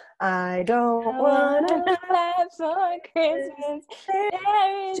I don't I want wanna to laugh for Christmas.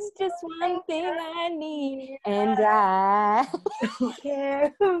 There is just one thing I need, and I don't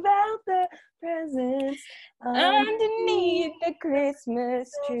care about the presents underneath the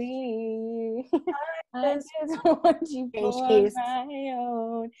Christmas tree. I just want you Change for keys. my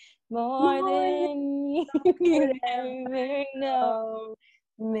own, more than you could ever know.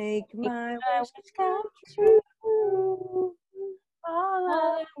 Make my My wish wish come come true. true. All All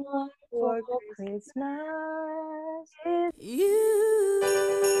I I want want for for Christmas Christmas is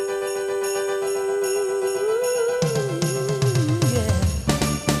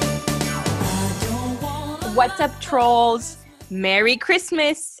What's up, trolls? Merry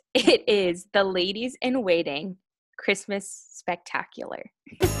Christmas! It is the Ladies in Waiting Christmas Spectacular.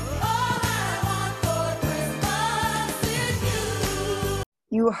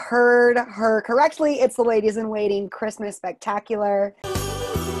 You heard her correctly. It's the Ladies in Waiting Christmas Spectacular.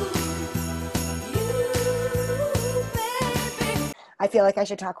 I feel like I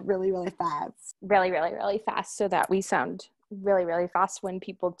should talk really, really fast. Really, really, really fast so that we sound really, really fast when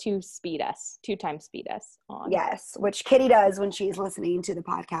people two times speed us on. Yes, which Kitty does when she's listening to the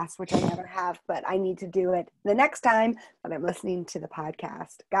podcast, which I never have, but I need to do it the next time that I'm listening to the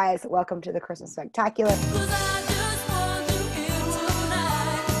podcast. Guys, welcome to the Christmas Spectacular.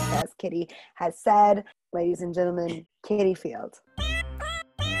 As Kitty has said, ladies and gentlemen, Kitty Field.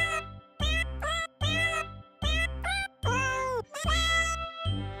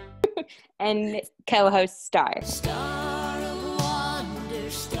 And co-host Star.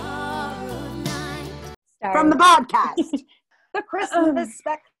 From the podcast, the Christmas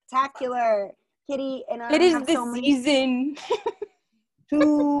Spectacular. Kitty and I It is have the so many season.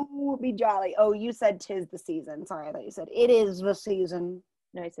 to be jolly. Oh, you said 'tis the season. Sorry, I thought you said it is the season.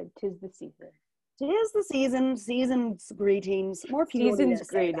 No, I said 'tis the season. 'Tis the season. Season's greetings. More people need to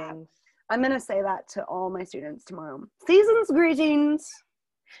say that. I'm going to say that to all my students tomorrow. Season's greetings.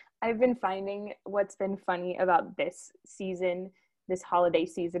 I've been finding what's been funny about this season, this holiday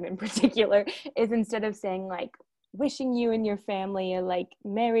season in particular, is instead of saying like wishing you and your family a like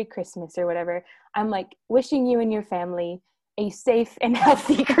Merry Christmas or whatever, I'm like wishing you and your family a safe and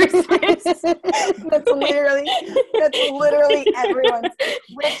healthy Christmas. That's literally everyone's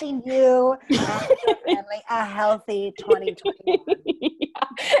wishing you and your family a healthy 2021. Yeah,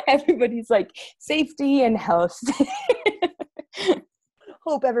 everybody's like safety and health.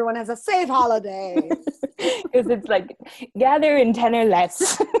 Hope everyone has a safe holiday. Because it's like gather in 10 or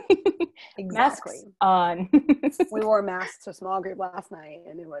less. Exactly. Masks on. We wore masks to small group last night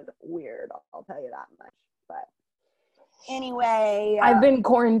and it was weird, I'll tell you that much. But anyway, I've been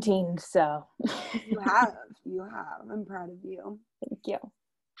quarantined, so you have. I'm proud of you. Thank you.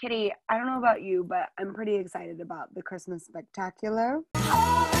 Kitty, I don't know about you, but I'm pretty excited about the Christmas Spectacular.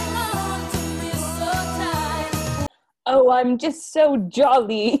 Oh, I'm just so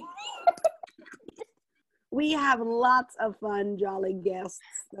jolly. We have lots of fun, jolly guests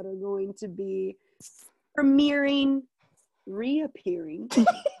that are going to be reappearing.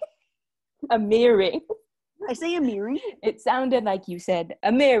 A mirroring. I say a mirroring? It sounded like you said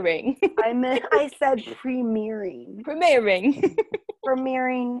a mirroring. I said premiering.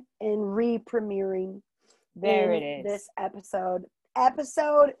 Premiering and re-premiering. There it is. This episode.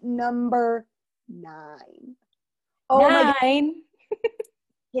 Episode number 9. Oh 9. my God.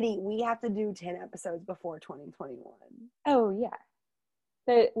 Kitty, we have to do 10 episodes before 2021. Oh, yeah.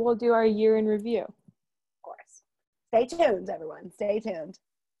 But we'll do our year in review. Of course. Stay tuned, everyone. Stay tuned.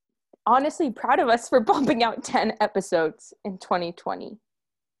 Honestly, proud of us for bumping out 10 episodes in 2020.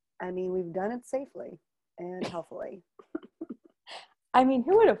 I mean, we've done it safely and healthily. I mean,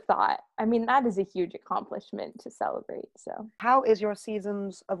 who would have thought? I mean, that is a huge accomplishment to celebrate, so. How is your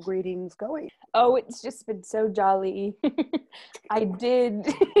seasons of greetings going? Oh, it's just been so jolly. I did,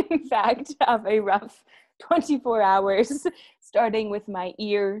 in fact, have a rough 24 hours, starting with my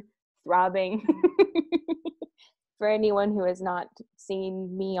ear throbbing. For anyone who has not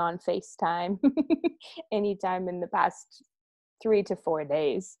seen me on FaceTime anytime in the past 3 to 4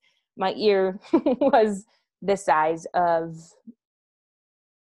 days, my ear was the size of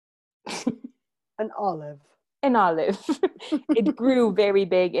an olive. It grew very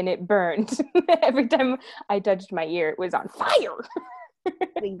big and it burned. Every time I touched my ear, it was on fire.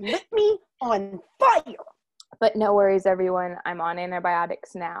 They lit me on fire. But no worries, everyone. I'm on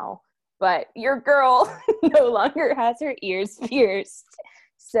antibiotics now. But your girl no longer has her ears pierced.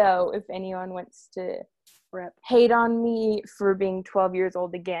 So if anyone wants to hate on me for being 12 years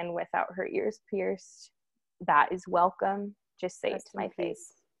old again without her ears pierced, that is welcome. Just say it to my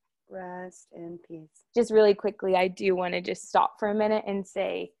face. Rest in peace. Just really quickly, I do want to just stop for a minute and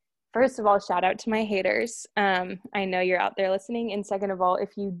say First of all, shout out to my haters. I know you're out there listening. And second of all,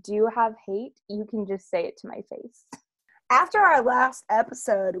 if you do have hate, you can just say it to my face. After our last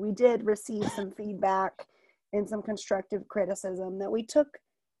episode, we did receive some feedback and some constructive criticism that we took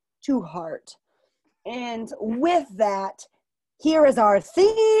to heart. And with that, here is our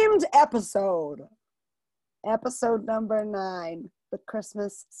themed episode. Episode number 9, the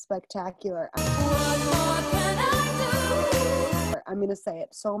Christmas Spectacular. I'm going to say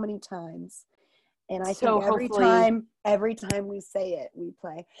it so many times. And I think every time we say it, we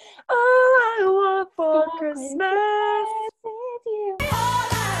play, All I Want for Christmas is You. All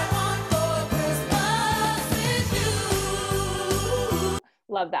I want for Christmas is You.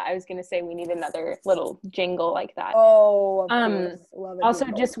 Love that. I was going to say we need another little jingle like that. Oh, of course. Love it. Also,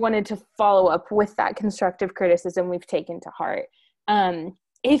 just wanted to follow up with that constructive criticism we've taken to heart.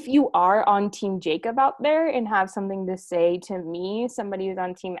 If you are on Team Jacob out there and have something to say to me, somebody who's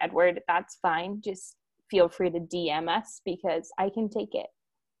on Team Edward, that's fine. Just feel free to DM us because I can take it.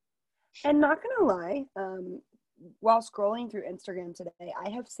 And not gonna lie, while scrolling through Instagram today, I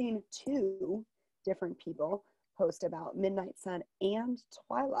have seen 2 different people post about Midnight Sun and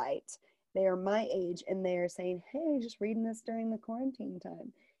Twilight. They are my age and they're saying, hey, just reading this during the quarantine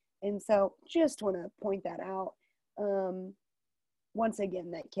time. And so just want to point that out. Once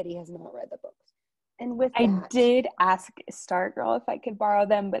again, that Kitty has not read the books. And with that, I did ask Stargirl if I could borrow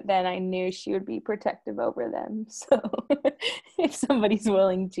them, but then I knew she would be protective over them. So if somebody's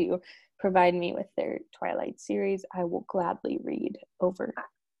willing to provide me with their Twilight series, I will gladly read over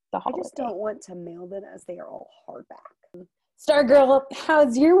the holiday. I just don't want to mail them as they are all hardback. Stargirl,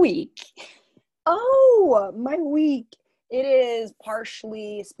 how's your week? Oh, my week. It is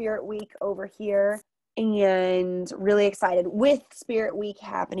partially Spirit Week over here. And really excited. With Spirit Week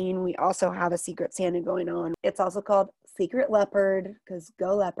happening, we also have a Secret Santa going on. It's also called Secret Leopard, because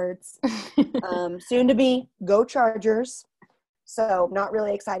go Leopards. Soon to be Go Chargers. So not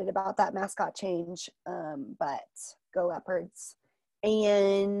really excited about that mascot change, but go Leopards.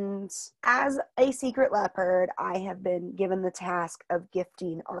 And as a Secret Leopard, I have been given the task of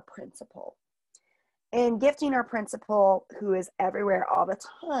gifting our principal. And gifting our principal, who is everywhere all the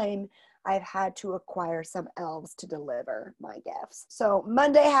time, I've had to acquire some elves to deliver my gifts. So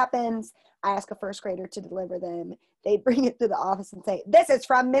Monday happens, I ask a first grader to deliver them. They bring it to the office and say, this is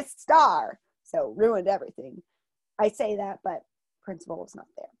from Miss Star. So ruined everything. I say that, but principal was not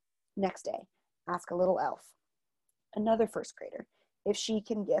there. Next day, ask a little elf, another first grader, if she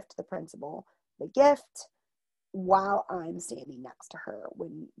can gift the principal the gift while I'm standing next to her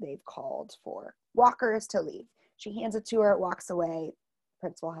when they've called for walkers to leave. She hands it to her, walks away.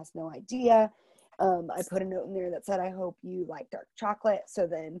 Principal has no idea. I put a note in there that said, I hope you like dark chocolate. So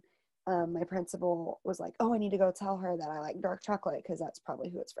then my principal was like, oh, I need to go tell her that I like dark chocolate because that's probably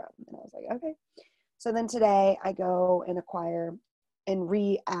who it's from. And I was like, okay. So then today I go and acquire and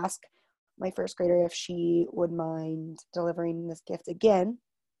re-ask my first grader if she would mind delivering this gift again.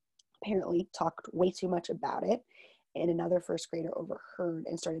 Apparently talked way too much about it. And another first grader overheard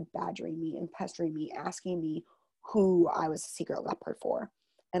and started badgering me and pestering me, asking me who I was a secret leopard for.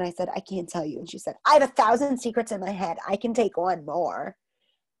 And I said, I can't tell you. And she said, I have 1,000 secrets in my head. I can take one more.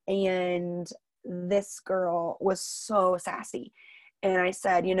 And this girl was so sassy. And I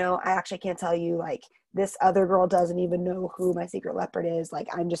said, I actually can't tell you, like, this other girl doesn't even know who my secret leopard is. Like,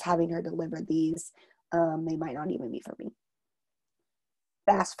 I'm just having her deliver these. They might not even be for me.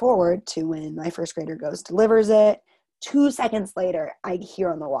 Fast forward to when my first grader goes, delivers it. 2 seconds later, I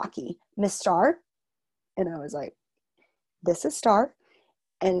hear on the walkie, Miss Star. And I was like, this is Star.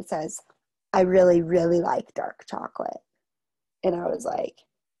 And it says, I really, really like dark chocolate. And I was like,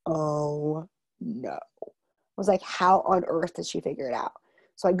 oh, no. I was like, how on earth did she figure it out?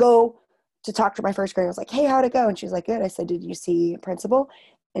 So I go to talk to my first grader. I was like, hey, how'd it go? And she was like, good. I said, did you see principal?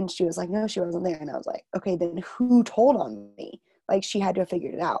 And she was like, no, she wasn't there. And I was like, okay, then who told on me? Like, she had to have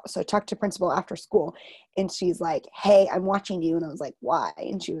figured it out. So I talked to principal after school. And she's like, hey, I'm watching you. And I was like, why?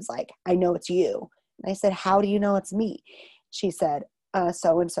 And she was like, I know it's you. And I said, how do you know it's me? She said,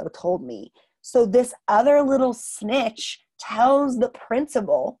 so-and-so told me. So this other little snitch tells the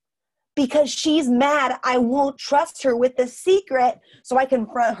principal because she's mad I won't trust her with the secret, so I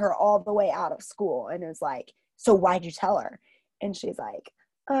confront her all the way out of school. And it was like, so why'd you tell her? And she's like,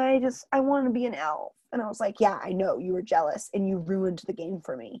 I want to be an elf. And I was like, yeah, I know, you were jealous and you ruined the game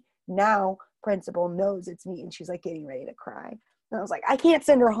for me. Now principal knows it's me. And she's like getting ready to cry. And I was like, I can't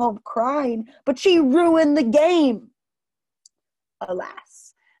send her home crying, but she ruined the game.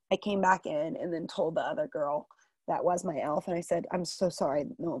 Alas, I came back in and then told the other girl that was my elf. And I said, I'm so sorry.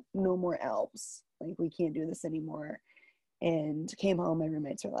 No more elves. Like, we can't do this anymore. and came home. My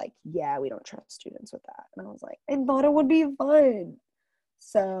roommates were like, yeah, we don't trust students with that. And I was like, I thought it would be fun.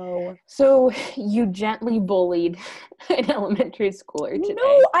 So you gently bullied an elementary schooler today.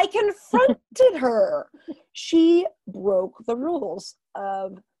 no, I confronted her. She broke the rules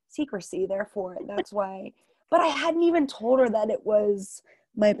of secrecy, therefore that's why. But I hadn't even told her that it was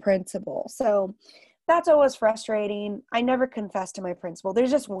my principal. So that's always frustrating. I never confessed to my principal. There's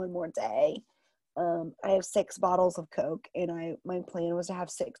just one more day. I have 6 bottles of Coke, and my plan was to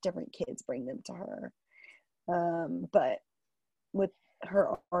have 6 different kids bring them to her. But with her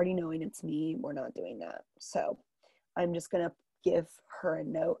already knowing it's me, we're not doing that. So I'm just gonna give her a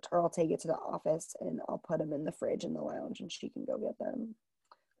note, or I'll take it to the office and I'll put them in the fridge in the lounge and she can go get them.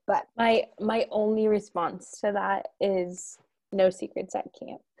 But my only response to that is no secrets at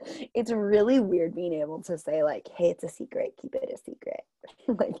camp. it's really weird being able to say like, hey, it's a secret, keep it a secret,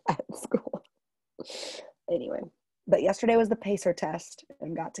 like at school. Anyway, but yesterday was the PACER test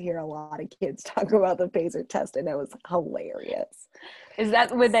and got to hear a lot of kids talk about the PACER test, and it was hilarious. Is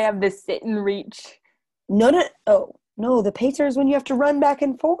that when they have the sit and reach? No. Oh, no, the PACER is when you have to run back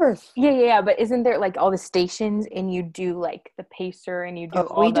and forth. Yeah, but isn't there like all the stations and you do like the PACER and you do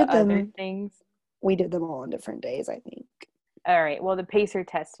all the other things? We did them all on different days, I think. All right. Well, the PACER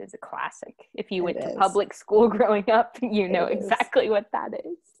test is a classic. If you went to public school growing up, you know exactly what that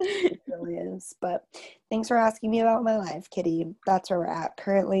is. It really is. But thanks for asking me about my life, Kitty. That's where we're at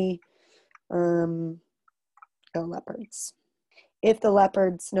currently. Go Leopards. If the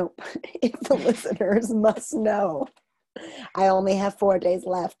listeners must know, I only have 4 days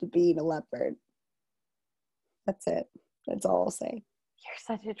left of being a leopard. That's it. That's all I'll say.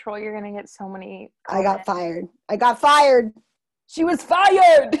 You're such a troll. You're going to get so many comments. I got fired. She was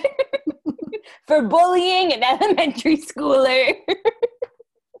fired for bullying an elementary schooler.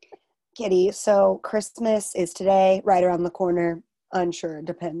 Kitty, so Christmas is today, right around the corner. Unsure. It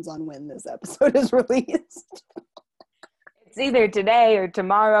depends on when this episode is released. It's either today or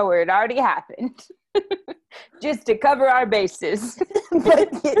tomorrow, or it already happened. Just to cover our bases. But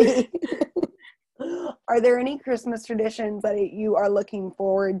Kitty, are there any Christmas traditions that you are looking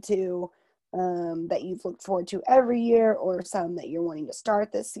forward to, that you've looked forward to every year, or some that you're wanting to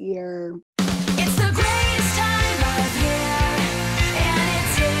start this year? It's the greatest time of year, and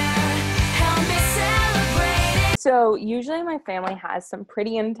it's here. Help me celebrate it. So usually my family has some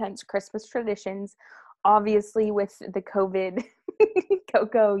pretty intense Christmas traditions. Obviously, with the COVID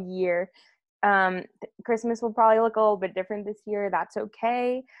Coco year, Christmas will probably look a little bit different this year. That's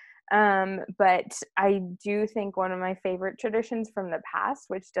okay. But I do think one of my favorite traditions from the past,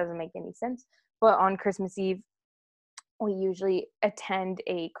 which doesn't make any sense, but on Christmas Eve, we usually attend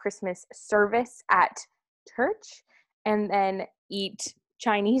a Christmas service at church and then eat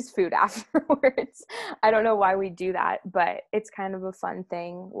Chinese food afterwards. I don't know why we do that, but it's kind of a fun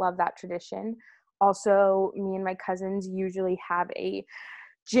thing. Love that tradition. Also, me and my cousins usually have a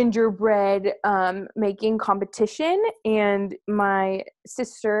gingerbread making competition, and my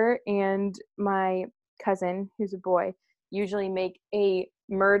sister and my cousin, who's a boy, usually make a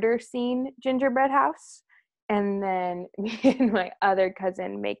murder scene gingerbread house, and then me and my other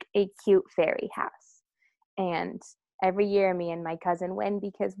cousin make a cute fairy house. And every year me and my cousin win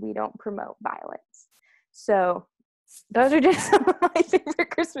because we don't promote violence. So those are just some of my favorite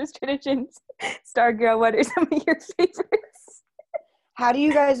Christmas traditions. Stargirl, what are some of your favorites? How do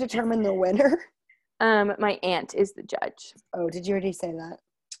you guys determine the winner? My aunt is the judge. Oh, did you already say that?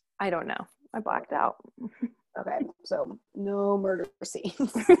 I don't know. I blacked out. Okay, so no murder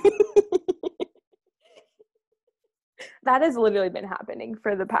scenes. That has literally been happening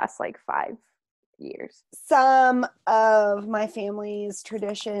for the past 5 years. Some of my family's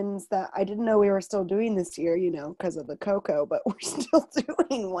traditions that I didn't know we were still doing this year, because of the Coco, but we're still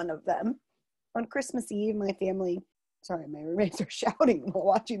doing one of them. On Christmas Eve, my roommates are shouting while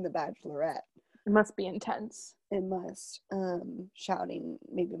watching The Bachelorette. It must be intense. It must. Shouting,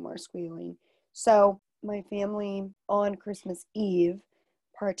 maybe more squealing. So my family on Christmas Eve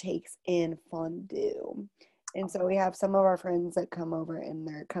partakes in fondue. And so we have some of our friends that come over, and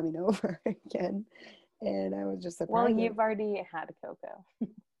they're coming over again. And I was just surprised. Well, you've already had a Coco.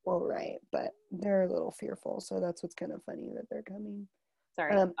 Well, right. But they're a little fearful. So that's what's kind of funny that they're coming.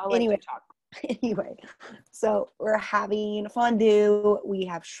 Sorry. I'll let you talk. Anyway, so we're having fondue. We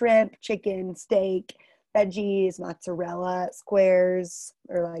have shrimp, chicken, steak, veggies, mozzarella squares,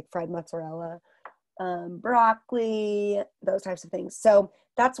 or fried mozzarella, broccoli, those types of things. So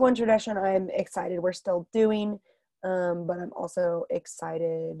that's one tradition I'm excited we're still doing, but I'm also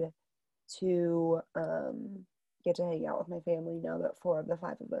excited to get to hang out with my family now that 4 of the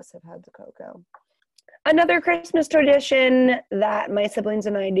 5 of us have had the Coco. Another Christmas tradition that my siblings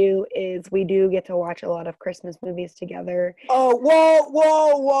and I do is we do get to watch a lot of Christmas movies together. Oh,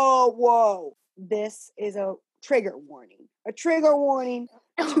 whoa. This is a trigger warning. A trigger warning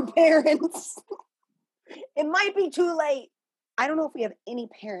to parents. It might be too late. I don't know if we have any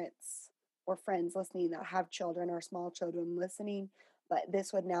parents or friends listening that have children or small children listening, but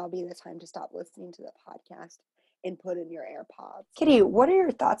this would now be the time to stop listening to the podcast and put in your AirPods. Kitty, what are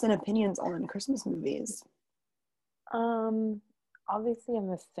your thoughts and opinions on Christmas movies? Obviously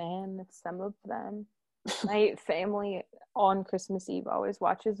I'm a fan of some of them. My family on Christmas Eve always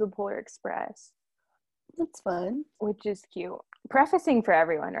watches The Polar Express. That's fun. Which is cute. Prefacing for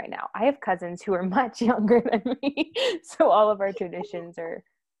everyone right now, I have cousins who are much younger than me, so all of our traditions are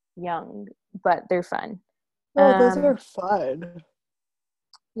young, but they're fun. Oh, those are fun.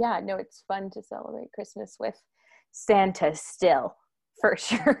 Yeah, no, it's fun to celebrate Christmas with Santa still, for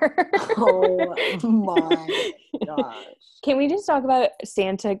sure. Oh my gosh. Can we just talk about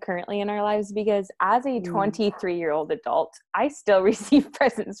Santa currently in our lives? Because as a 23-year-old adult, I still receive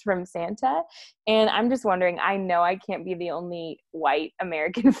presents from Santa. And I'm just wondering, I know I can't be the only white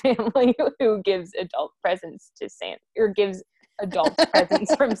American family who gives adult presents to Santa, or gives adult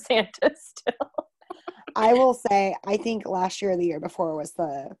presents from Santa still. I will say, I think last year or the year before was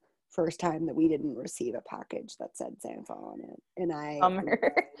the first time that we didn't receive a package that said Santa on it. And I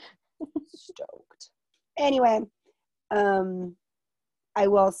was stoked. Anyway, I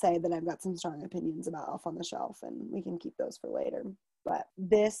will say that I've got some strong opinions about Elf on the Shelf, and we can keep those for later. But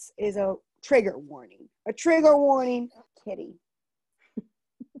this is a trigger warning. A trigger warning. Kitty,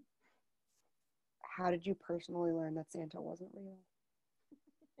 how did you personally learn that Santa wasn't real?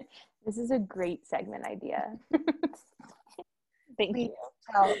 This is a great segment idea. Thank you.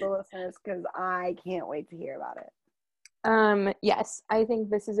 Tell the listeners, because I can't wait to hear about it. Yes, I think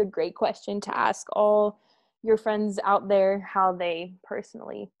this is a great question to ask all your friends out there, how they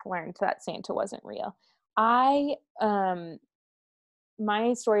personally learned that Santa wasn't real. My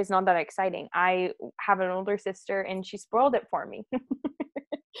story is not that exciting. I have an older sister and she spoiled it for me.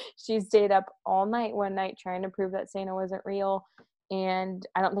 She stayed up all night one night trying to prove that Santa wasn't real, and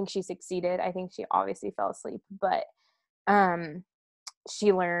I don't think she succeeded. I think she obviously fell asleep, but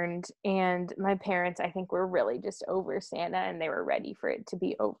she learned, and my parents, I think, were really just over Santa, and they were ready for it to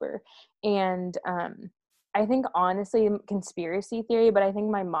be over. And I think, honestly, conspiracy theory, but I think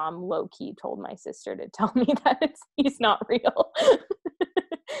my mom low-key told my sister to tell me that he's not real,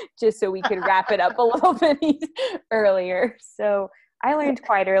 just so we could wrap it up a little bit earlier. So I learned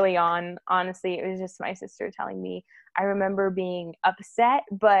quite early on. Honestly, it was just my sister telling me. I remember being upset,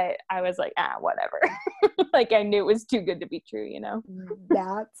 but I was like, whatever. Like, I knew it was too good to be true, you know?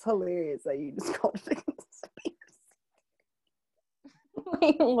 That's hilarious that you just called it a conspiracy.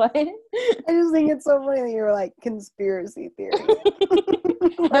 Wait, what? I just think it's so funny that you were like, conspiracy theory.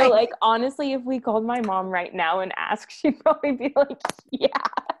 Like, honestly, if we called my mom right now and asked, she'd probably be like, yeah.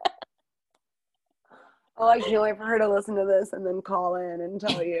 Oh, I can't wait for her to listen to this and then call in and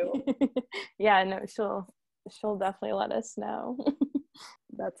tell you. Yeah, no, she'll definitely let us know.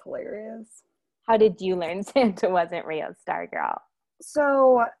 That's hilarious. How did you learn Santa wasn't real, Star Girl?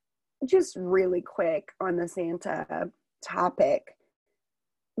 So, just really quick on the Santa topic,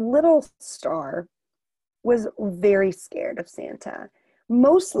 little Star was very scared of Santa.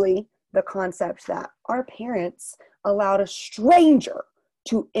 Mostly the concept that our parents allowed a stranger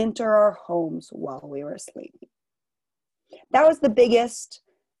to enter our homes while we were sleeping. That was the biggest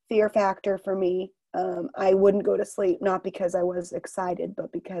fear factor for me. I wouldn't go to sleep, not because I was excited,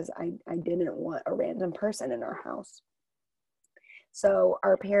 but because I didn't want a random person in our house. So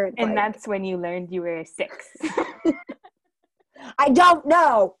our parents... And that's when you learned you were 6. I don't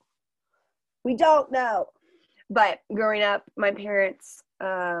know. We don't know. But growing up, my parents,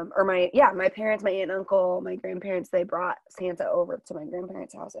 my parents, my aunt and uncle, my grandparents, they brought Santa over to my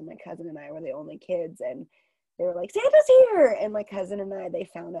grandparents' house, and my cousin and I were the only kids, and they were like, Santa's here! And my cousin and I, they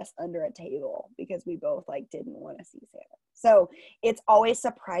found us under a table because we both didn't want to see Santa. So it's always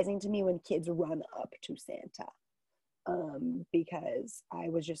surprising to me when kids run up to Santa, because I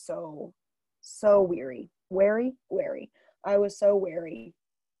was just so wary. I was so wary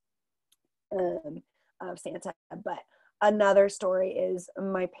of Santa. But another story is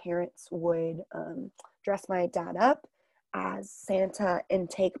my parents would dress my dad up as Santa and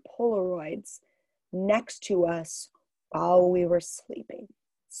take Polaroids next to us while we were sleeping.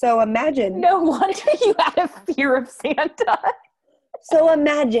 So imagine... No wonder you had a fear of Santa. So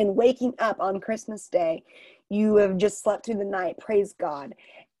imagine waking up on Christmas Day. You have just slept through the night, praise God,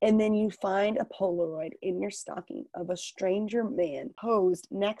 and then you find a Polaroid in your stocking of a stranger man posed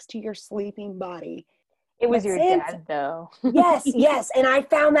next to your sleeping body, It was But your Santa- dad, though. Yes, and I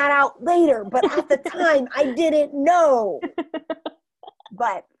found that out later, but at the time I didn't know.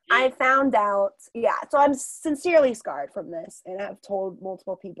 But I found out, so I'm sincerely scarred from this, and I've told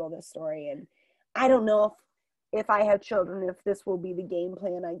multiple people this story, and I don't know if I have children, if this will be the game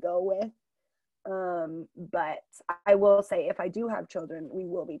plan I go with. But I will say, if I do have children, we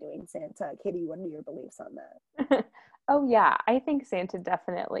will be doing Santa. Kitty, what are your beliefs on that? Oh, yeah. I think Santa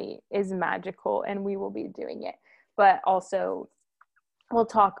definitely is magical, and we will be doing it. But also, we'll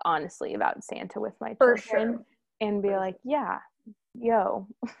talk honestly about Santa with my For children sure. and be For like, yeah, yo,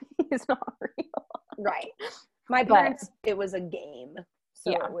 he's not real. Right. My But- parents, it was a game.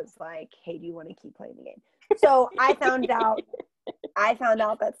 So Yeah. it was like, hey, do you want to keep playing the game? So I found out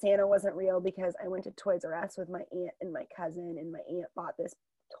that Santa wasn't real because I went to Toys R Us with my aunt and my cousin, and my aunt bought this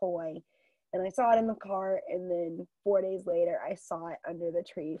toy, and I saw it in the car, and then 4 days later I saw it under the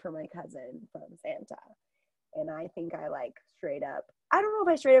tree for my cousin from Santa. And I think I I don't know if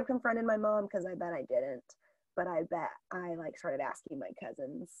I straight up confronted my mom, because I bet I didn't, but I bet I started asking my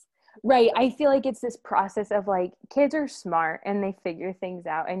cousins. Right. I feel like it's this process of like, kids are smart and they figure things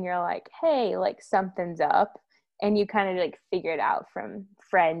out, and you're like, hey, like something's up. And you kind of like figure it out from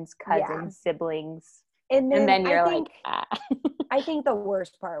friends, cousins, siblings. And then you're I think the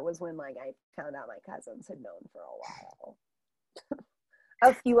worst part was when I found out my cousins had known for a while.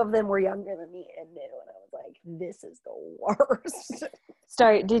 A few of them were younger than me and knew, and I was like, this is the worst.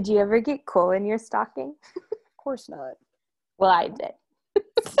 Sorry, did you ever get coal in your stocking? Of course not, Well, I did.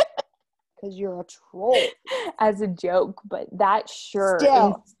 because you're a troll. As a joke, but that sure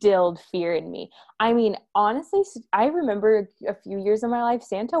Still. instilled fear in me. I mean, honestly, I remember a few years of my life,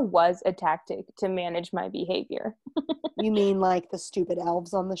 Santa was a tactic to manage my behavior. You mean like the stupid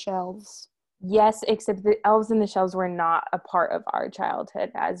elves on the shelves? Yes, except the elves in the shelves were not a part of our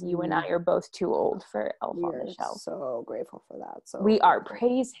childhood, as you and I are both too old for elf We on are the shelf. so grateful for that. So We are. grateful.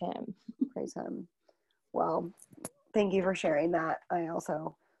 Praise him. Praise him. Well, thank you for sharing that. I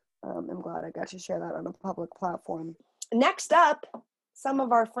also am glad I got to share that on a public platform. Next up, some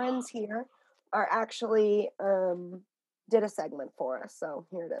of our friends here are actually did a segment for us. So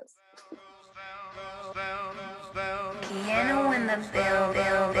here it is. Piano in the bill.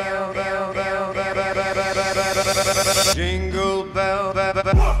 Jingle bell.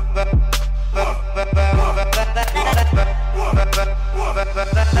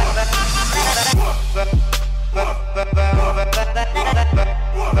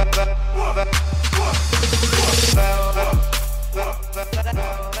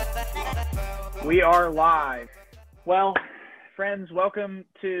 We are live. Well, friends, welcome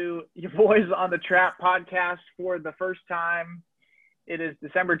to your Boys on the Trap podcast for the first time. It is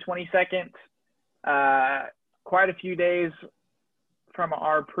December 22nd, quite a few days from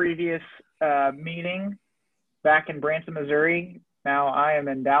our previous meeting back in Branson, Missouri. Now I am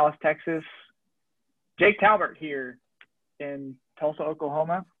in Dallas, Texas. Jake Talbert here in Tulsa,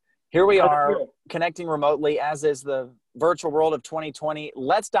 Oklahoma. Here we How's it are feel? connecting remotely, as is the virtual world of 2020.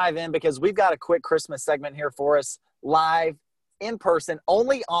 Let's dive in because we've got a quick Christmas segment here for us, live, in person,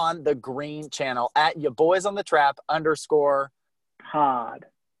 only on the Green Channel at your Boys on the Trap _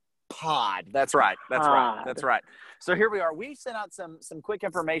 Pod. That's right. Pod. That's right. So here we are. We sent out some quick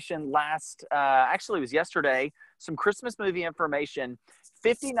information last, actually it was yesterday, some Christmas movie information.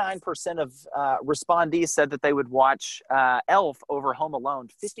 59% of respondees said that they would watch Elf over Home Alone.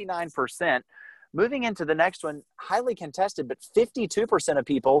 59%. Moving into the next one, highly contested, but 52% of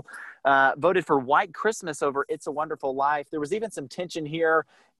people voted for White Christmas over It's a Wonderful Life. There was even some tension here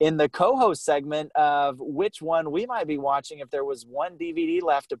in the co-host segment of which one we might be watching if there was one DVD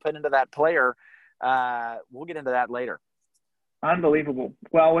left to put into that player. We'll get into that later. Unbelievable.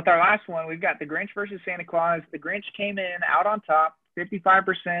 Well, with our last one, we've got The Grinch versus Santa Claus. The Grinch came in out on top,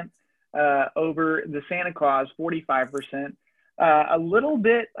 55% over the Santa Claus, 45%. A little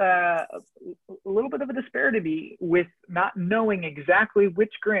bit of a disparity with not knowing exactly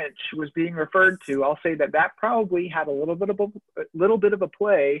which Grinch was being referred to. I'll say that probably had a little bit of a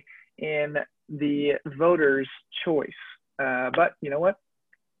play in the voters' choice. But you know what?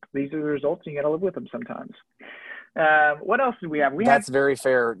 These are the results, and you got to live with them sometimes. What else did we have? That's very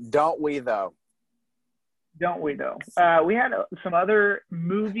fair. Don't we, though? Don't we, though? We had some other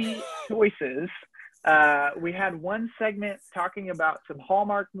movie choices. We had one segment talking about some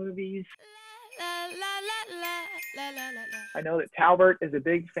Hallmark movies. I know that Talbert is a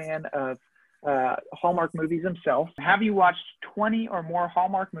big fan of Hallmark movies himself. Have you watched 20 or more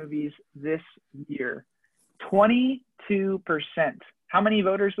Hallmark movies this year? 22%. How many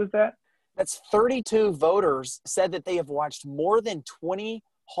voters was that? That's 32 voters said that they have watched more than 20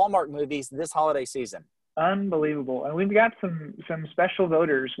 Hallmark movies this holiday season. Unbelievable. And we've got some special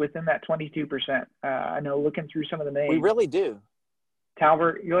voters within that 22%. I know looking through some of the names. We really do.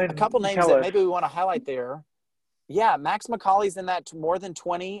 Talbert, go ahead A couple and names tell that us. maybe we want to highlight there. Yeah, Max McCauley's in that more than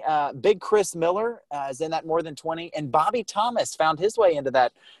 20. Big Chris Miller is in that more than 20. And Bobby Thomas found his way into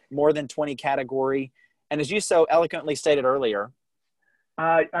that more than 20 category. And as you so eloquently stated earlier,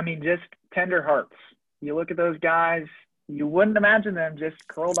 I mean, just tender hearts. You look at those guys, you wouldn't imagine them just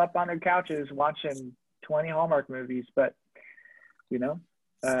curled up on their couches watching 20 Hallmark movies, but, you know,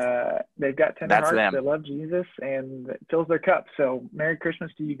 they've got tender That's hearts. them. They love Jesus, and it fills their cup. So Merry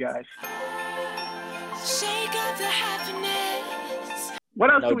Christmas to you guys. Shake up the happiness.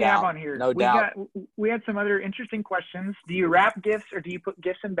 What else No do we have doubt. on here? No doubt. We had some other interesting questions. Do you wrap gifts or do you put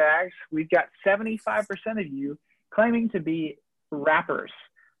gifts in bags? We've got 75% of you claiming to be wrappers.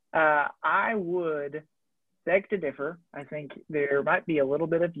 I would beg to differ. I think there might be a little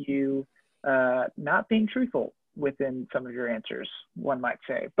bit of you not being truthful within some of your answers, one might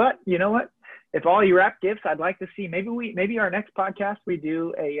say. But you know what? If all you wrap gifts, I'd like to see maybe our next podcast we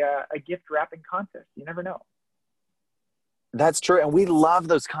do a gift wrapping contest. You never know. that's true. And we love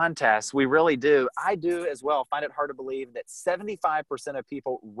those contests. We really do. I do as well. Find it hard to believe that 75% of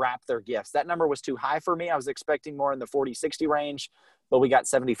people wrap their gifts. That number was too high for me. I was expecting more in the 40-60 range, but we got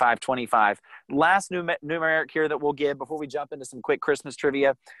 75-25. Last numeric here that we'll give before we jump into some quick Christmas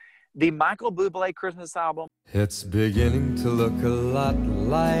trivia. The Michael Bublé Christmas album. It's beginning to look a lot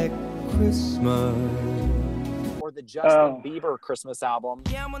like Christmas. Or the Justin Bieber Christmas album.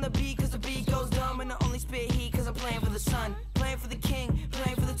 Yeah, I'm on the beat cause the beat goes dumb and I only spit heat cause I'm playing for the sun, playing for the king,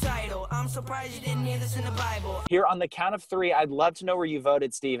 playing for the title. I'm surprised you didn't hear this in the Bible. Here on the count of three, I'd love to know where you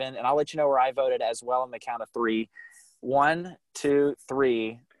voted, Steven, and I'll let you know where I voted as well on the count of three. 1, 2,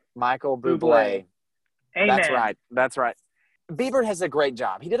 3, Michael Bublé. Amen. That's right. That's right. Bieber has a great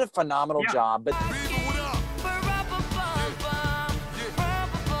job. He did a phenomenal job,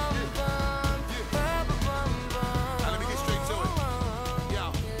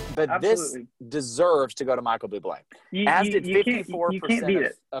 but this Absolutely. deserves to go to Michael Bublé, You did can't beat 54%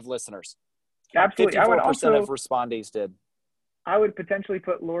 it. of listeners. Absolutely. I would 54% also of respondees did. I would potentially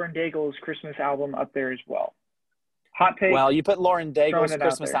put Lauren Daigle's Christmas album up there as well. Hot take. Well, you put Lauren Throwing Daigle's it out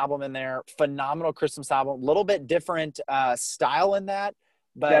Christmas there. album in there. Phenomenal Christmas album. A little bit different style in that.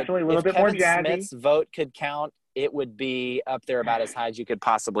 But Definitely a little if bit more Kevin jazzy. Smith's vote could count, it would be up there about as high as you could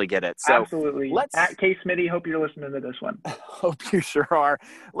possibly get it. So Absolutely. let's- At K Smitty, hope you're listening to this one. hope you sure are.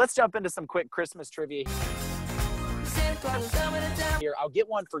 Let's jump into some quick Christmas trivia here. I'll get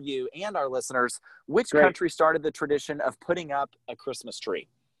one for you and our listeners. Which Great. country started the tradition of putting up a Christmas tree?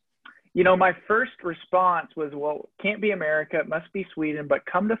 You know, my first response was, well, can't be America, it must be Sweden, but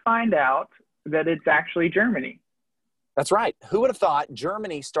come to find out that it's actually Germany. That's right. Who would have thought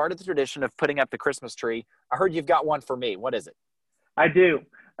Germany started the tradition of putting up the Christmas tree? I heard you've got one for me. What is it? I do.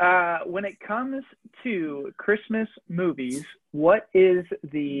 When it comes to Christmas movies, what is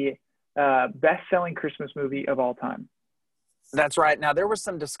the best-selling Christmas movie of all time? That's right. Now there was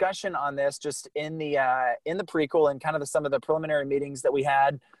some discussion on this just in the prequel and kind of some of the preliminary meetings that we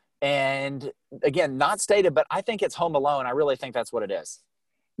had. And again, not stated, but I think it's Home Alone. I really think that's what it is.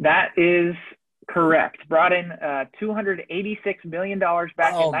 That is correct. Brought in $286 million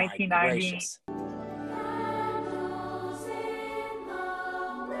back in my 1990. gracious.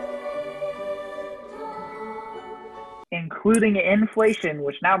 Including inflation,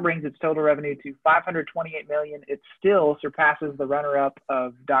 which now brings its total revenue to $528 million. It still surpasses the runner-up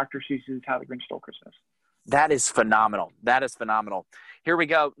of Dr. Seuss's How the Grinch Stole Christmas. That is phenomenal. That is phenomenal. Here we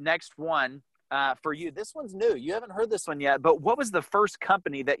go. Next one for you. This one's new. You haven't heard this one yet, but what was the first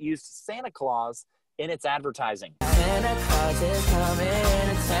company that used Santa Claus in its advertising? Santa Claus is coming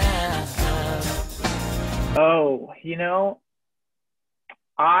to town. Oh, you know,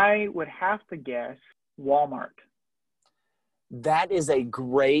 I would have to guess Walmart. That is a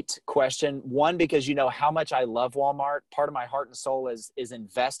great question. One, because you know how much I love Walmart. Part of my heart and soul is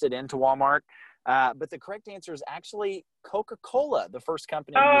invested into Walmart. But the correct answer is actually Coca-Cola, the first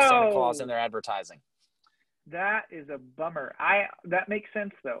company to use Santa Claus in their advertising. That is a bummer. That makes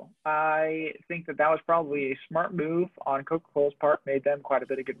sense, though. I think that was probably a smart move on Coca-Cola's part, made them quite a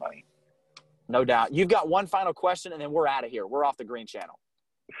bit of good money. No doubt. You've got one final question, and then we're out of here. We're off the Green Channel.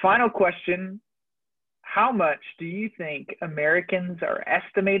 Final question. How much do you think Americans are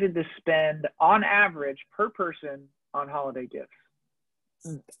estimated to spend on average per person on holiday gifts?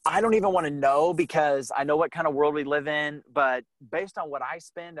 I don't even want to know because I know what kind of world we live in, but based on what I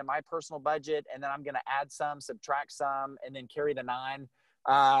spend in my personal budget, and then I'm going to add some, subtract some, and then carry the 9.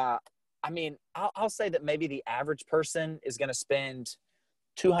 I mean, I'll say that maybe the average person is going to spend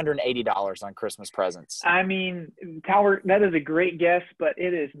 $280 on Christmas presents. I mean, Tower, that is a great guess, but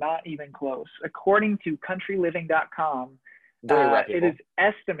it is not even close. According to countryliving.com, Very it reputable.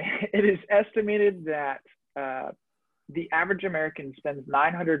 is estimated that the average American spends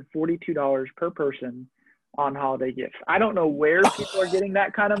 $942 per person on holiday gifts. I don't know where people are getting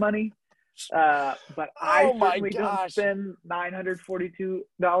that kind of money, but I Oh my certainly don't gosh. spend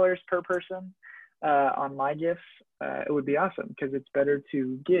 $942 per person on my gifts. It would be awesome because it's better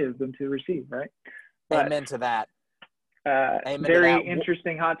to give than to receive, right? But, Amen to that. Amen to very that.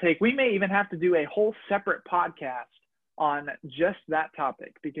 interesting hot take. We may even have to do a whole separate podcast on just that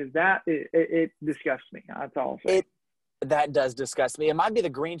topic because it disgusts me. That's all I'll say. That does disgust me. It might be the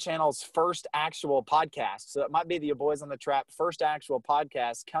Green Channel's first actual podcast. So it might be the Your Boys on the Trap first actual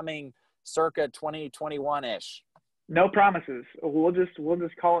podcast coming circa 2021-ish. No promises. We'll just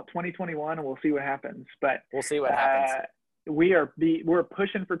call it 2021 and we'll see what happens. But We'll see what happens. we're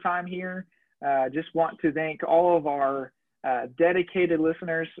pushing for time here. Just want to thank all of our dedicated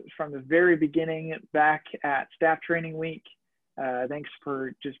listeners from the very beginning back at Staff Training Week. Thanks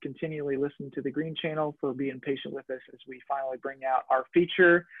for just continually listening to the Green Channel, for being patient with us as we finally bring out our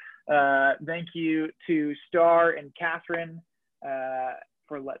feature. Thank you to Star and Catherine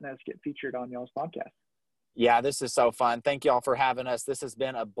for letting us get featured on y'all's podcast. Yeah, this is so fun. Thank you all for having us. This has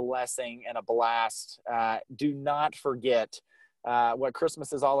been a blessing and a blast. Do not forget what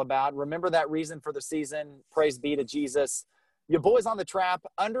Christmas is all about. Remember that reason for the season. Praise be to Jesus. Your Boys on the Trap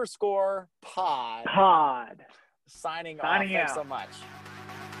 _pod. Signing off. Thanks out. so much.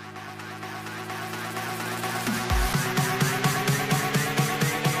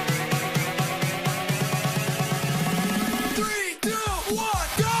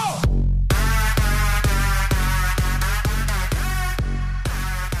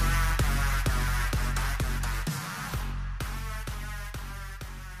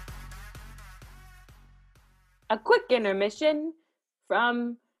 A quick intermission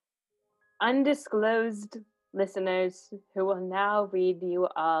from undisclosed listeners who will now read you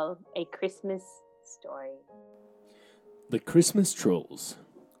all a Christmas story. The Christmas Trolls.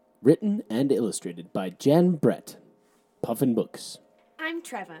 Written and illustrated by Jan Brett. Puffin Books. I'm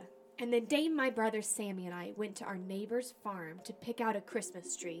Treva, and the day my brother Sammy and I went to our neighbor's farm to pick out a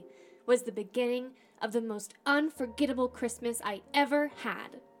Christmas tree was the beginning of the most unforgettable Christmas I ever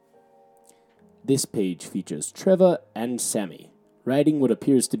had. This page features Treva and Sammy riding what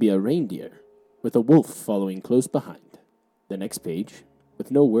appears to be a reindeer, with a wolf following close behind. The next page, with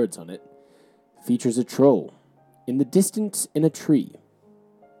no words on it, features a troll in the distance in a tree.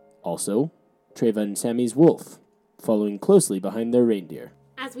 Also, Treva and Sammy's wolf following closely behind their reindeer.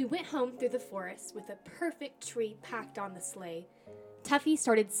 As we went home through the forest with a perfect tree packed on the sleigh, Tuffy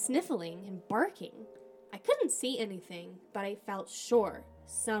started sniffling and barking. I couldn't see anything, but I felt sure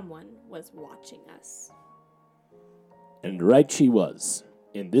someone was watching us. And right she was.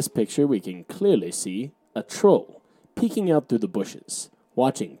 In this picture, we can clearly see a troll peeking out through the bushes,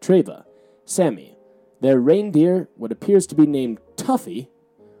 watching Treva, Sammy, their reindeer, what appears to be named Tuffy,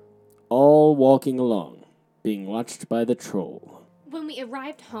 all walking along, being watched by the troll. When we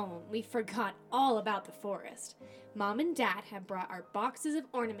arrived home, we forgot all about the forest. Mom and Dad had brought our boxes of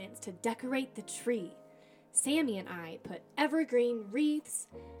ornaments to decorate the tree. Sammy and I put evergreen wreaths,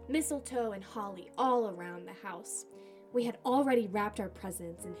 mistletoe, and holly all around the house. We had already wrapped our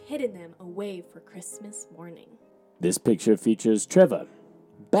presents and hidden them away for Christmas morning. This picture features Treva,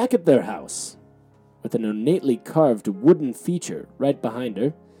 back at their house, with an ornately carved wooden feature right behind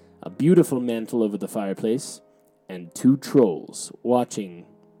her, a beautiful mantle over the fireplace, and two trolls watching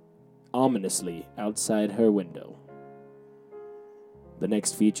ominously outside her window. The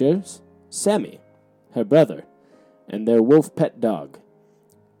next features Sammy, her brother, and their wolf pet dog.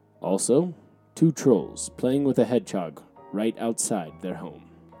 Also, two trolls playing with a hedgehog right outside their home.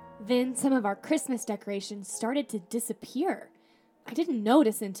 Then some of our Christmas decorations started to disappear. I didn't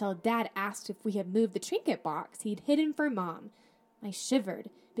notice until Dad asked if we had moved the trinket box he'd hidden for Mom. I shivered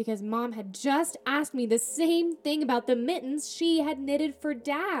because Mom had just asked me the same thing about the mittens she had knitted for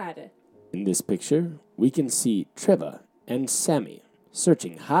Dad. In this picture, we can see Treva and Sammy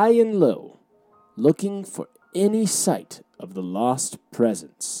searching high and low, looking for any sight of the lost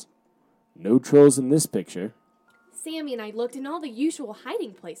presents. No trolls in this picture. Sammy and I looked in all the usual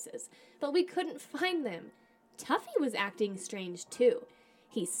hiding places, but we couldn't find them. Tuffy was acting strange too.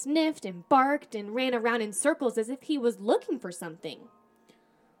 He sniffed and barked and ran around in circles as if he was looking for something.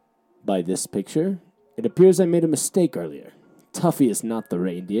 By this picture, it appears I made a mistake earlier. Tuffy is not the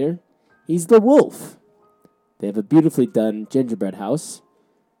reindeer. He's the wolf. They have a beautifully done gingerbread house.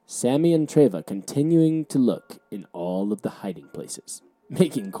 Sammy and Treva continuing to look in all of the hiding places.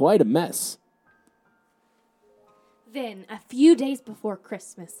 making quite a mess. Then, a few days before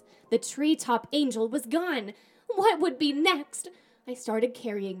Christmas, the treetop angel was gone. What would be next? I started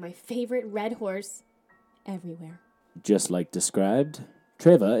carrying my favorite red horse everywhere. Just like described,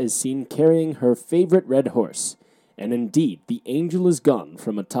 Treva is seen carrying her favorite red horse, and indeed, the angel is gone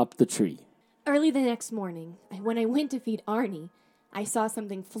from atop the tree. Early the next morning, when I went to feed Arnie, I saw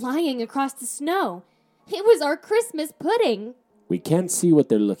something flying across the snow. It was our Christmas pudding. We can't see what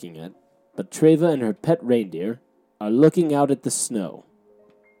they're looking at, but Treva and her pet reindeer are looking out at the snow.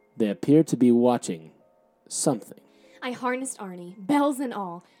 They appear to be watching something. I harnessed Arnie, bells and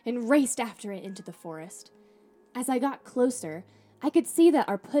all, and raced after it into the forest. As I got closer, I could see that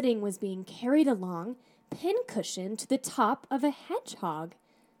our pudding was being carried along, pincushioned to the top of a hedgehog.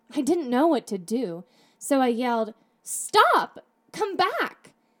 I didn't know what to do, so I yelled, "Stop! Come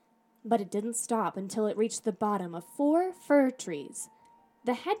back!" But it didn't stop until it reached the bottom of 4 fir trees.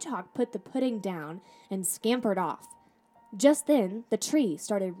 The hedgehog put the pudding down and scampered off. Just then, the tree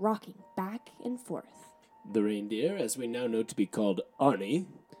started rocking back and forth. The reindeer, as we now know to be called Arnie,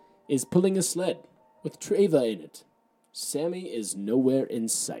 is pulling a sled with Treva in it. Sammy is nowhere in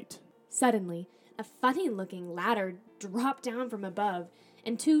sight. Suddenly, a funny-looking ladder dropped down from above,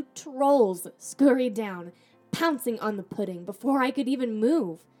 and 2 trolls scurried down, pouncing on the pudding before I could even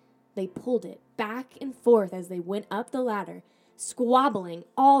move. They pulled it back and forth as they went up the ladder, squabbling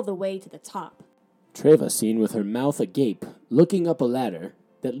all the way to the top. Treva seen with her mouth agape, looking up a ladder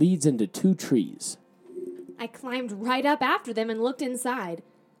that leads into 2 trees. I climbed right up after them and looked inside.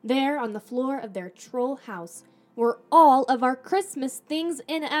 There, on the floor of their troll house, were all of our Christmas things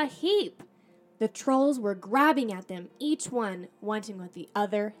in a heap. The trolls were grabbing at them, each one wanting what the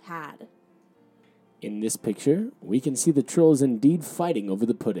other had. In this picture, we can see the trolls indeed fighting over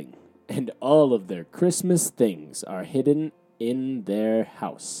the pudding, and all of their Christmas things are hidden in their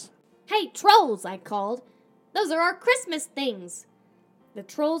house. "Hey, trolls!" I called. "Those are our Christmas things!" The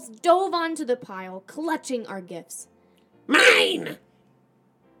trolls dove onto the pile, clutching our gifts. Mine!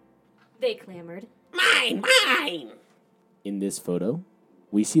 They clamored. Mine! In this photo,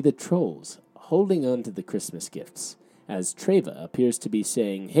 we see the trolls holding on to the Christmas gifts, as Treva appears to be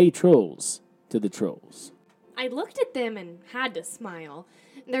saying, "Hey, trolls," to the trolls. I looked at them and had to smile.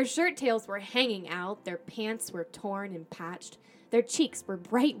 Their shirt tails were hanging out, their pants were torn and patched, their cheeks were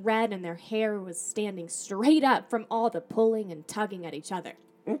bright red, and their hair was standing straight up from all the pulling and tugging at each other.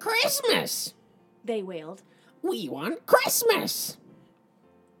 Christmas! They wailed. We want Christmas!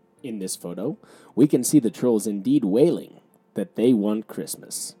 In this photo, we can see the trolls indeed wailing that they want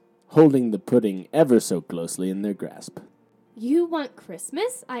Christmas, holding the pudding ever so closely in their grasp. "You want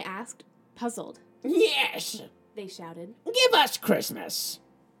Christmas?" I asked, puzzled. Yes! They shouted. Give us Christmas!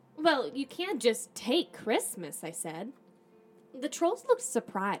 "Well, you can't just take Christmas," I said. The trolls looked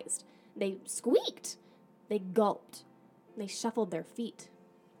surprised. They squeaked. They gulped. They shuffled their feet.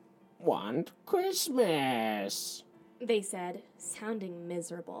 Want Christmas! They said, sounding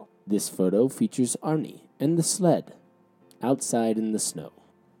miserable. This photo features Arnie and the sled outside in the snow.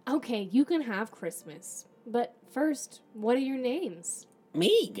 "Okay, you can have Christmas. But first, what are your names?"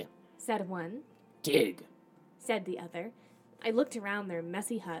 Meeg! said one, Tig! said the other. I looked around their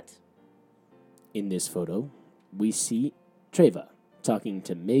messy hut. In this photo, we see Treva talking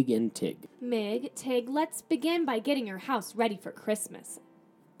to Mig and Tig. "Mig, Tig, let's begin by getting your house ready for Christmas."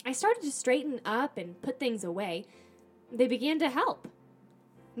 I started to straighten up and put things away. They began to help.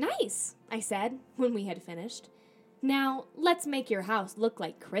 "Nice," I said when we had finished. "Now, let's make your house look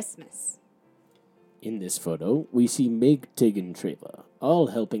like Christmas." In this photo, we see Mig, Tig, and Treva all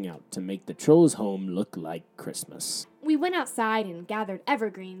helping out to make the troll's home look like Christmas. We went outside and gathered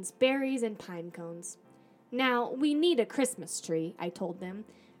evergreens, berries, and pine cones. "Now, we need a Christmas tree," I told them.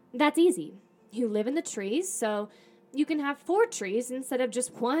 "That's easy. You live in the trees, so you can have 4 trees instead of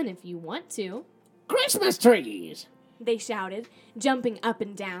just 1 if you want to." Christmas trees! They shouted, jumping up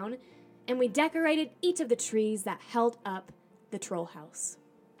and down, and we decorated each of the trees that held up the troll house.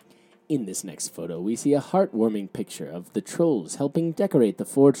 In this next photo, we see a heartwarming picture of the trolls helping decorate the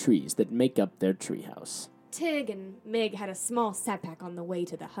 4 trees that make up their treehouse. Tig and Mig had a small setback on the way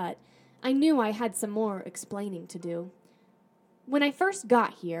to the hut. I knew I had some more explaining to do. "When I first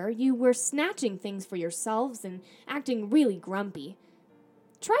got here, you were snatching things for yourselves and acting really grumpy.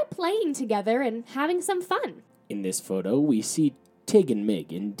 Try playing together and having some fun." In this photo, we see Tig and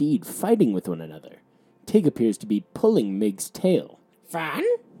Mig indeed fighting with one another. Tig appears to be pulling Mig's tail. Fun?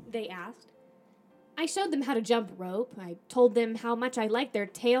 They asked. I showed them how to jump rope. I told them how much I liked their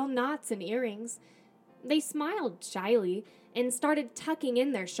tail knots and earrings. They smiled shyly and started tucking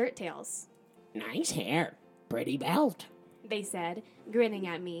in their shirt tails. Nice hair. Pretty belt. they said, grinning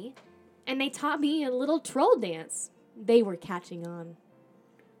at me. And they taught me a little troll dance. They were catching on.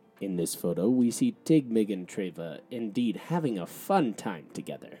 In this photo, we see Tig, Mig, and Treva indeed having a fun time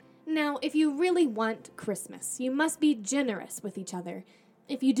together. Now, if you really want Christmas, you must be generous with each other.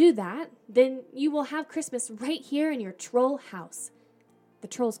 If you do that, then you will have Christmas right here in your troll house. The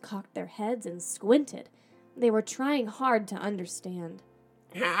trolls cocked their heads and squinted. They were trying hard to understand.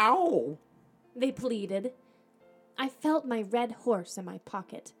 How? They pleaded. I felt my red horse in my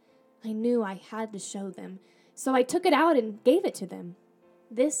pocket. I knew I had to show them, so I took it out and gave it to them.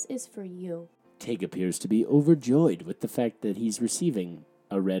 This is for you. Tig appears to be overjoyed with the fact that he's receiving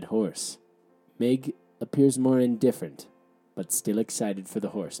a red horse. Meg appears more indifferent, but still excited for the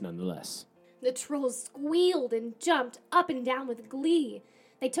horse nonetheless. The trolls squealed and jumped up and down with glee.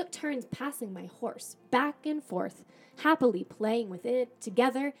 They took turns passing my horse back and forth, happily playing with it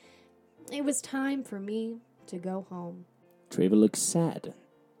together. It was time for me to go home. Treva looks sad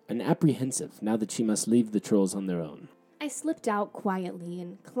and apprehensive now that she must leave the trolls on their own. I slipped out quietly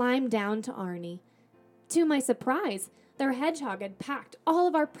and climbed down to Arnie. To my surprise, their hedgehog had packed all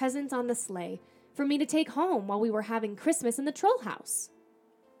of our presents on the sleigh for me to take home while we were having Christmas in the troll house.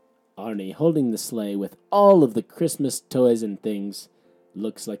 Arnie, holding the sleigh with all of the Christmas toys and things,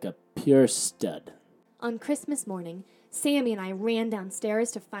 looks like a pure stud. On Christmas morning, Sammy and I ran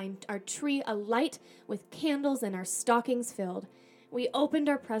downstairs to find our tree alight with candles and our stockings filled. We opened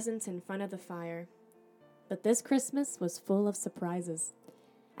our presents in front of the fire. But this Christmas was full of surprises.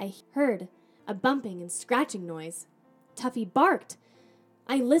 I heard a bumping and scratching noise. Tuffy barked.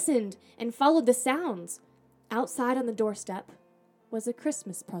 I listened and followed the sounds. Outside on the doorstep was a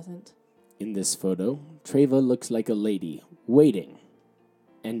Christmas present. In this photo, Treva looks like a lady, waiting.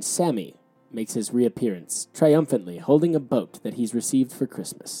 And Sammy makes his reappearance, triumphantly holding a boat that he's received for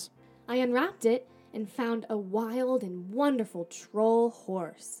Christmas. I unwrapped it and found a wild and wonderful troll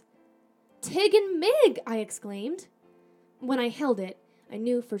horse. Tig and Mig, I exclaimed. When I held it, I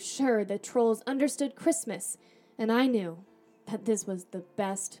knew for sure the trolls understood Christmas, and I knew that this was the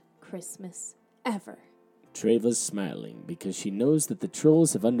best Christmas ever. Treva's smiling because she knows that the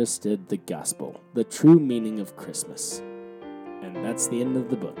trolls have understood the gospel, the true meaning of Christmas. And that's the end of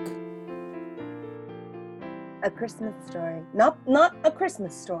the book. A Christmas story. Not a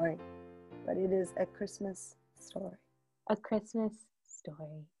Christmas story, but it is a Christmas story. A Christmas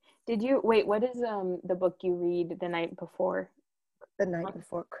story. Did you wait? What is the book you read the night before? The night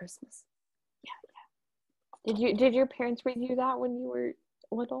before Christmas. Did your parents read you that when you were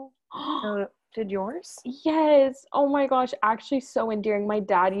little? Did yours? Yes. Oh my gosh, actually so endearing. My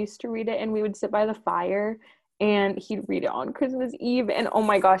dad used to read it and we would sit by the fire and he'd read it on Christmas Eve. And oh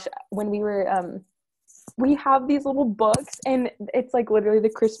my gosh, when we were we have these little books and it's like literally the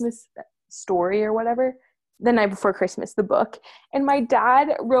Christmas story or whatever. The night before Christmas, the book. And my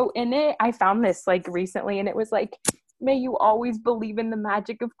dad wrote in it, I found this like recently and it was like, may you always believe in the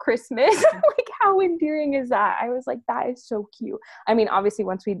magic of Christmas. Like, how endearing is that? I was like, that is so cute. I mean, obviously,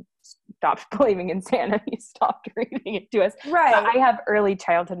 once we stopped believing in Santa, he stopped reading it to us. Right. But I have early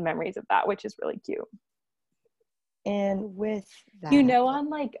childhood memories of that, which is really cute. And with that, You know, on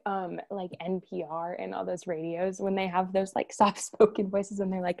like NPR and all those radios, when they have those like soft-spoken voices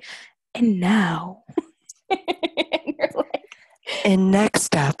and they're like, and now. And you're like, and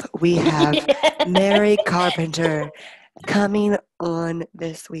next up, we have Mary Carpenter coming on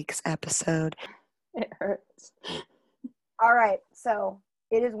this week's episode. it hurts. All right, so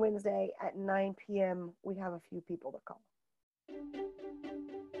it is Wednesday at 9 p.m. We have a few people to call.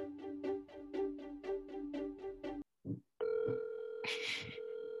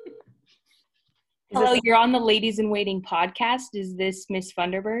 Hello, you're on the Ladies in Waiting podcast. Is this Miss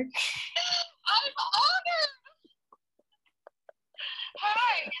Funderburg? I'm honored.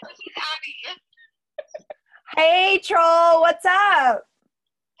 Hi, this is Abby. Hey, Troll, what's up?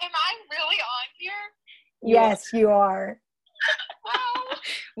 Am I really on here? Yes, you are. Wow.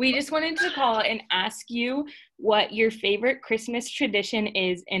 We just wanted to call and ask you what your favorite Christmas tradition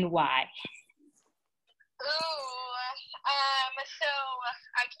is and why. Ooh, so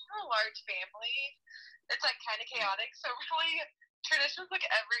I come from a large family. It's like kind of chaotic, so really traditions look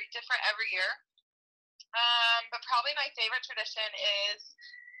different every year. But probably my favorite tradition is,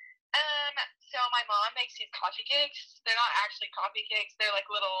 so my mom makes these coffee cakes. They're not actually coffee cakes. They're like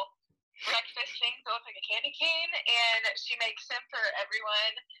little breakfast things that look like a candy cane, and she makes them for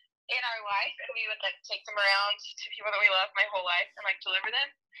everyone in our life, and we would like take them around to people that we love my whole life and like deliver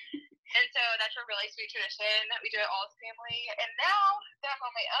them. And so that's a really sweet tradition. We do it all as a family. And now that I'm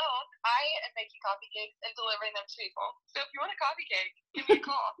on my own, I am making coffee cakes and delivering them to people. So if you want a coffee cake, give me a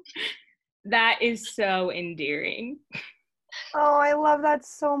call. That is so endearing. Oh, I love that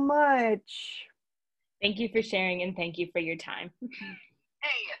so much. Thank you for sharing and thank you for your time. Hey,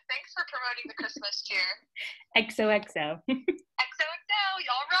 thanks for promoting the Christmas cheer. XOXO. XOXO,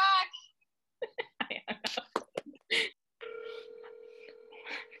 y'all rock.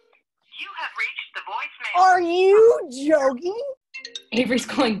 You have reached the voicemail. Are you joking? Avery's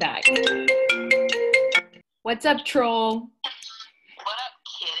calling back. What's up, troll? What up,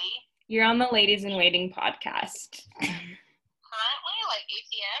 kitty? You're on the Ladies in Waiting podcast. Currently, like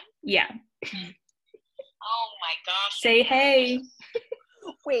ATM? Yeah. Oh my gosh. Say hey.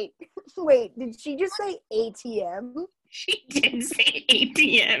 Wait, did she just say ATM? She did say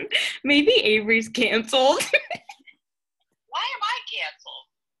ATM. Maybe Avery's canceled. Why am I canceled?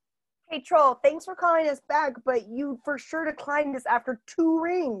 Hey, Troll, thanks for calling us back, but you for sure declined us after 2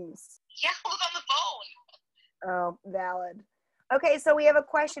 rings. Yeah, I was on the phone. Oh, valid. Okay, so we have a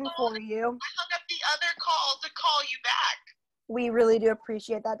question for you. I hung up the other call to call you back. We really do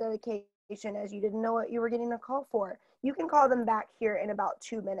appreciate that dedication, as you didn't know what you were getting a call for. You can call them back here in about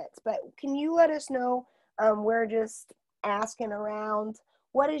 2 minutes, but can you let us know, we're just asking around,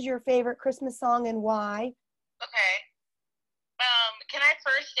 what is your favorite Christmas song and why? Okay. Can I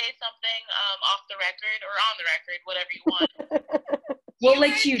first say something off the record or on the record, whatever you want? We'll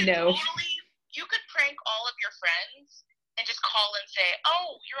let guys you could know. You could prank all of your friends and just call and say,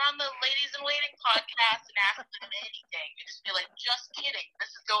 "Oh, you're on the Ladies in Waiting podcast," and ask them anything. And just be like, "Just kidding.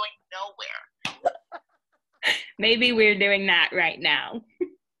 This is going nowhere." Maybe we're doing that right now.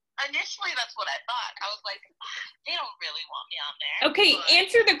 Initially, that's what I thought. I was like, they don't really want me on there. Okay, but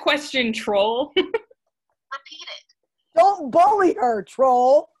answer the question, troll. repeat it. Don't bully her,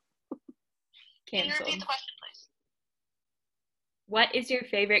 Troll. Can you repeat Canceled. the question, please? What is your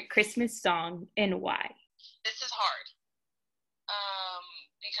favorite Christmas song and why? This is hard.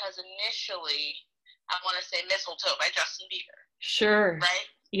 Because initially, I want to say Mistletoe by Justin Bieber, Sure. right?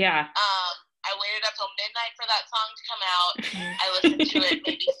 Yeah. I waited up till midnight for that song to come out. I listened to it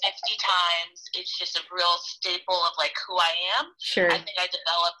maybe 50 times. It's just a real staple of like who I am. Sure. I think I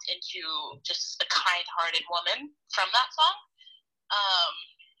developed into just a kind-hearted woman from that song.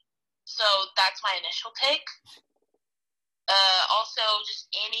 So that's my initial take. Also,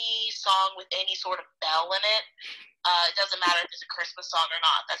 just any song with any sort of bell in it. It doesn't matter if it's a Christmas song or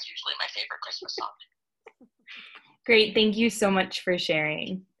not. That's usually my favorite Christmas song. Great. Thank you so much for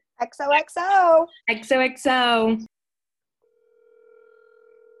sharing. XOXO. XOXO.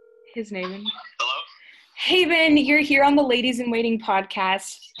 His name. Hello? Hey, Ben, you're here on the Ladies in Waiting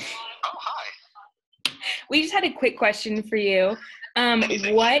podcast. Oh, hi. We just had a quick question for you.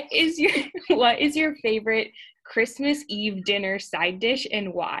 What is your favorite Christmas Eve dinner side dish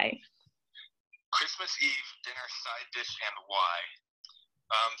and why? Christmas Eve dinner side dish and why?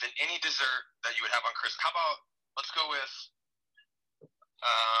 Then any dessert that you would have on Christmas. How about let's go with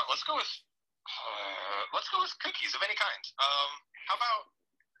cookies of any kind. How about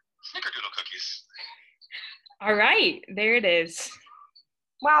snickerdoodle cookies? All right, there it is.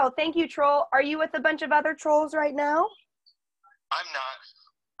 Wow, thank you, Troll. Are you with a bunch of other trolls right now? I'm not.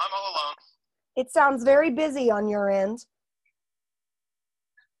 I'm all alone. It sounds very busy on your end.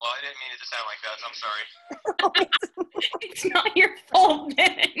 Well, I didn't mean it to sound like that. I'm sorry. It's not your fault,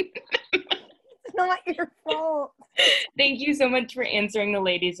 Ben. It's not your fault. Thank you so much for answering the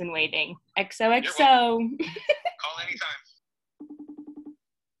Ladies in Waiting. XOXO. Call anytime.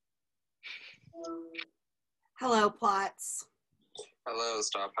 Hello, Plots. Hello,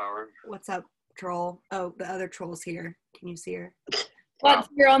 Star Power. What's up, Troll? Oh, the other Troll's here. Can you see her? Let's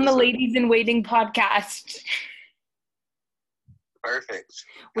hear on the Ladies in Waiting podcast. Perfect.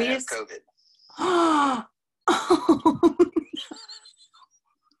 We I have just- COVID. Oh.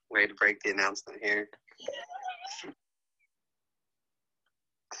 Way to break the announcement here.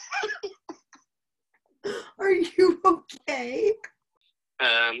 Are you okay?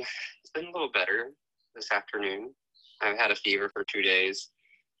 It's been a little better this afternoon. I've had a fever for 2 days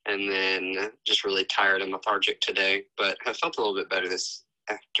and then just really tired and lethargic today, but I felt a little bit better this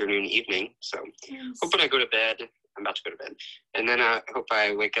afternoon, evening. So hope when I go to bed, I'm about to go to bed, and then I hope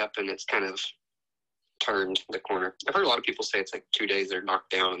I wake up and it's kind of turned the corner. I've heard a lot of people say it's like 2 days they're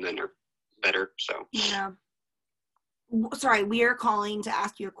knocked down and then they're better. So Yeah. Sorry, we are calling to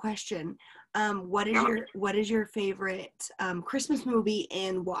ask you a question. What is your favorite Christmas movie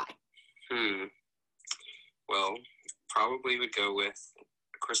and why? Well, probably would go with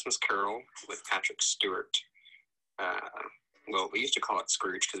A Christmas Carol with Patrick Stewart. Well, we used to call it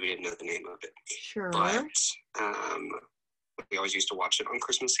Scrooge because we didn't know the name of it. Sure. But we always used to watch it on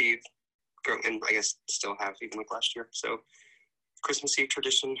Christmas Eve, and I guess still have even like last year. So Christmas Eve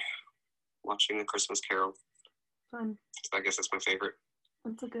tradition, watching A Christmas Carol. Fun. So I guess that's my favorite.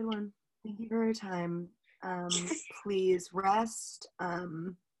 That's a good one. Thank you for your time. Please rest.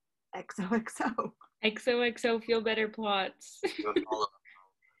 XOXO. XOXO feel better plots. I'll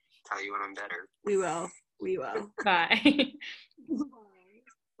tell you when I'm better. We will. Bye.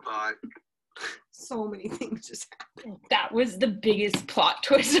 Bye. So many things just happened. That was the biggest plot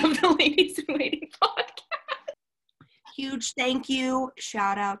twist of the Ladies in Waiting podcast. Huge thank you.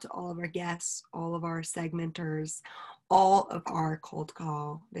 Shout out to all of our guests, all of our segmenters, all of our cold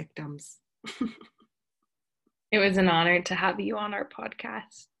call victims. It was an honor to have you on our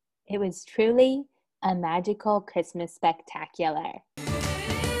podcast. It was truly a magical Christmas spectacular.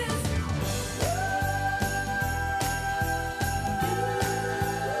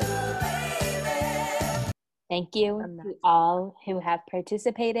 Thank you to all who have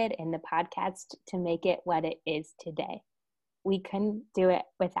participated in the podcast to make it what it is today. We couldn't do it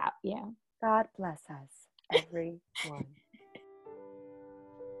without you. God bless us, everyone.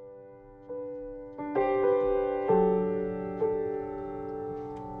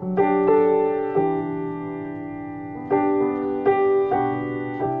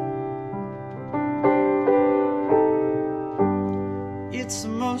 It's the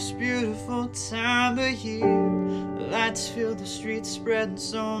most beautiful time of year. Lights fill the streets, spreading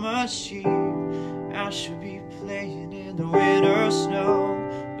so much cheer. I should be playing in the winter snow,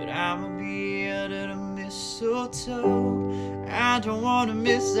 but I'ma be under the mistletoe. I don't wanna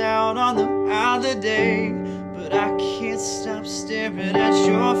miss out on the holiday, but I can't stop staring at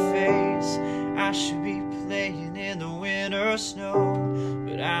your face. I should be playing in the winter snow,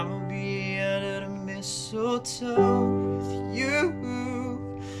 but I'ma be under the mistletoe with you.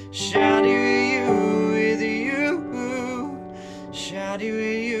 Shawty with you, with you. Shawty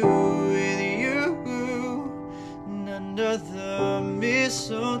with you, with you. Under the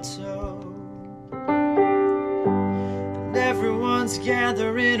mistletoe. And everyone's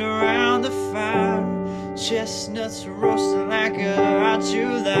gathering around the fire. Chestnuts roasting like a hot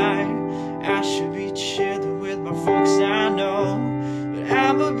July. I should be chilling with my folks, I know, but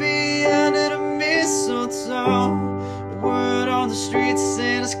I'ma be under the mistletoe. Word on the streets,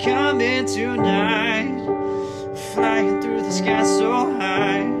 Santa's coming tonight. Flying through the sky so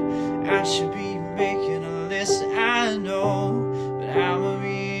high. I should be making a list, I know, but I'ma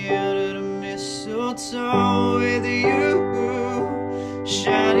be under the mistletoe with you.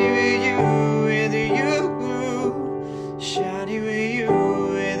 Shawty with you, with you. Shawty with you,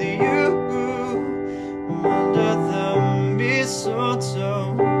 with you. I'm under the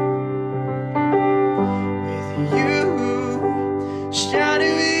mistletoe with you. Shawty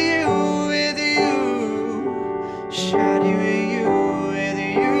with you, with you. Shawty with you, with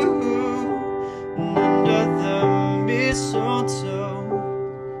you. Under the mistletoe.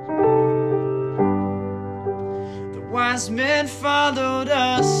 The wise men followed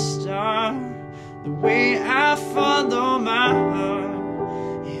a star, the way I follow my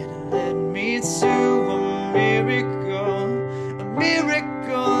heart. It led me to a miracle,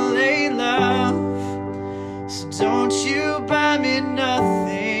 a love. So don't you buy me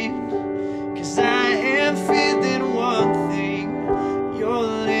nothing, 'cause I am feeling one thing. Your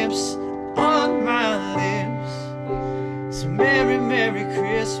lips on my lips. So Merry, Merry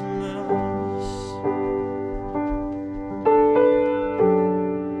Christmas.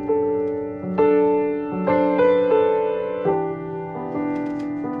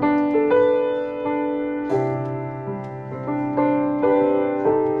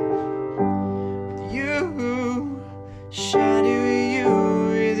 Shawty with you,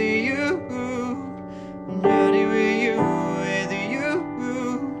 with you. Shawty with you, with you.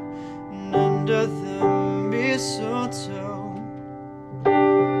 Under the mistletoe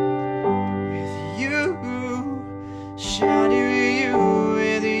with you. Shawty with you,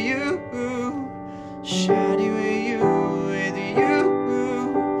 with you. Shawty with you, with you.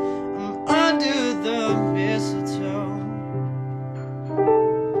 I'm under the mistletoe.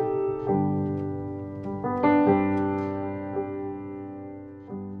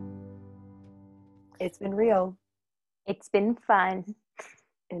 It's been real. It's been fun.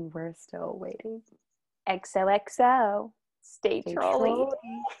 And we're still waiting. XOXO. Stay trolly.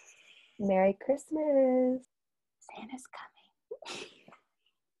 Merry Christmas. Santa's coming.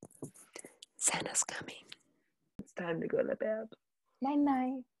 Santa's coming. It's time to go to bed. Night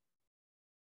night.